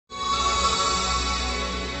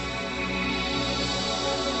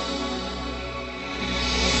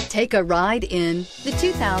Take a ride in the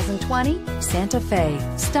 2020 Santa Fe.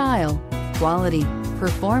 Style, quality,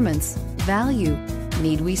 performance, value.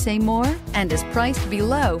 Need we say more? And is priced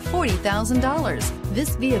below $40,000.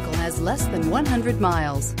 This vehicle has less than 100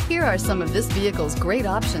 miles. Here are some of this vehicle's great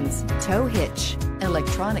options: tow hitch,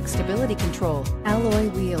 electronic stability control, alloy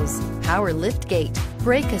wheels, power lift gate,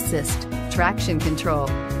 brake assist, traction control,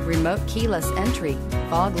 remote keyless entry,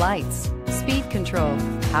 fog lights, speed control,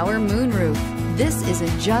 power moonroof. This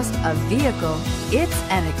isn't just a vehicle, it's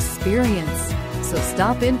an experience. So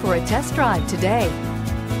stop in for a test drive today.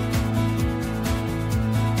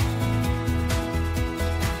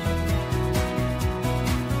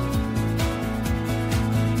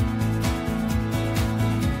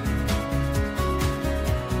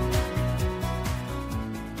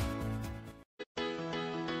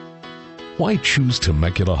 Why choose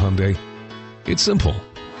Temecula Hyundai? It's simple.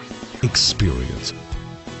 Experience.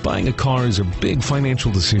 Buying a car is a big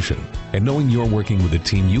financial decision, and knowing you're working with a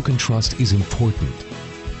team you can trust is important.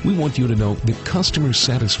 We want you to know that customer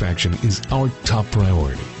satisfaction is our top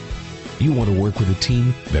priority. You want to work with a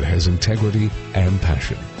team that has integrity and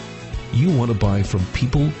passion. You want to buy from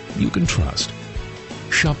people you can trust.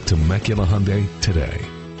 Shop Temecula Hyundai today.